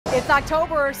It's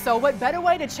October, so what better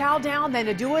way to chow down than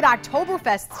to do it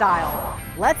Oktoberfest style?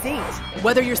 Let's eat.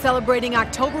 Whether you're celebrating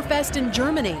Oktoberfest in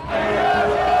Germany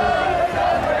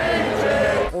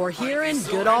or here in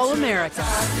good old America,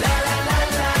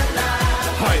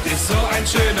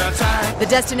 the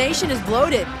destination is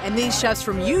bloated, and these chefs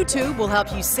from YouTube will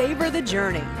help you savor the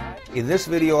journey. In this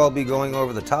video, I'll be going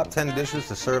over the top 10 dishes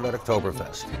to serve at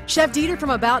Oktoberfest. Chef Dieter from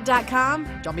About.com,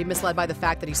 don't be misled by the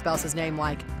fact that he spells his name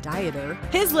like dieter.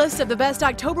 His list of the best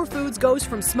October foods goes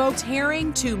from smoked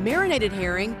herring to marinated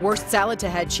herring, wurst salad to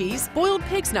head cheese, boiled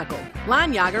pig's knuckle,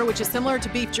 Lahnjager, which is similar to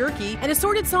beef jerky, an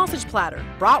assorted sausage platter,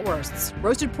 bratwursts,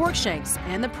 roasted pork shanks,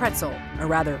 and the pretzel, or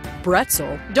rather,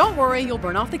 bretzel. Don't worry, you'll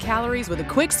burn off the calories with a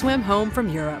quick swim home from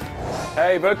Europe.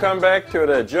 Hey, welcome back to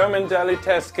the German Deli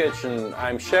Test Kitchen.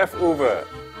 I'm Chef Uwe.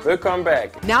 Welcome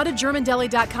back. Now to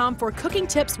GermanDeli.com for cooking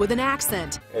tips with an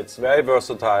accent. It's very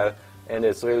versatile and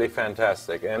it's really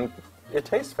fantastic and it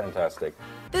tastes fantastic.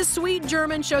 This sweet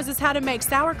German shows us how to make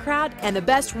sauerkraut and the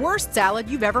best wurst salad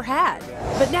you've ever had.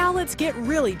 But now let's get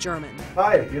really German.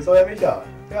 Hi, hier ist euer Micha.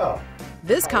 Ja.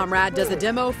 This comrade does a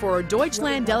demo for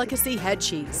Deutschland delicacy head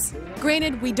cheese.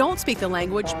 Granted, we don't speak the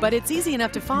language, but it's easy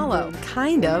enough to follow.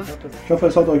 Kind of. Ich hoffe,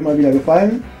 es hat euch mal wieder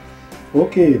gefallen.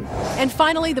 Okay. And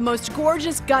finally, the most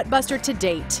gorgeous gutbuster to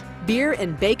date. Beer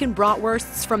and bacon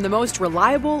bratwursts from the most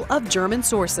reliable of German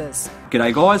sources.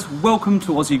 G'day guys, welcome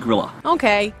to Aussie Griller.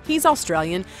 Okay, he's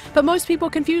Australian, but most people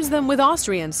confuse them with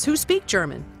Austrians who speak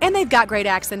German. And they've got great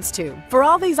accents too. For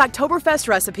all these Oktoberfest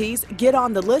recipes, get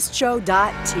on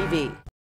thelistshow.tv.